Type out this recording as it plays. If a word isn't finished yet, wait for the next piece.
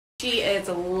She is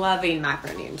loving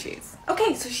macaroni and cheese.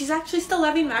 Okay, so she's actually still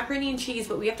loving macaroni and cheese,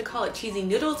 but we have to call it cheesy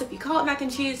noodles. If you call it mac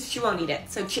and cheese, she won't eat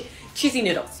it. So cheesy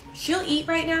noodles. She'll eat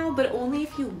right now, but only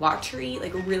if you watch her eat,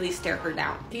 like really stare her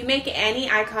down. If you make any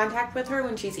eye contact with her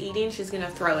when she's eating, she's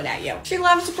gonna throw it at you. She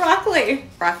loves broccoli.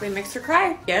 Broccoli makes her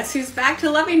cry. Guess who's back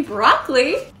to loving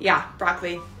broccoli? Yeah,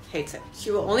 broccoli hates it. She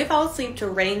will only fall asleep to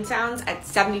rain sounds at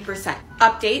 70%.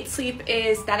 Update, sleep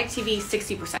is static TV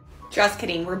 60%. Just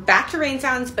kidding, we're back to rain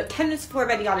sounds, but 10 minutes before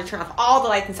bed you gotta turn off all the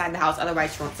lights inside the house,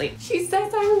 otherwise she won't sleep. She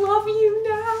says, I love you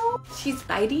now. She's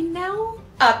biting now.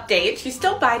 Update, she's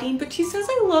still biting, but she says,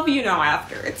 I love you now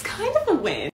after. It's kind of a win.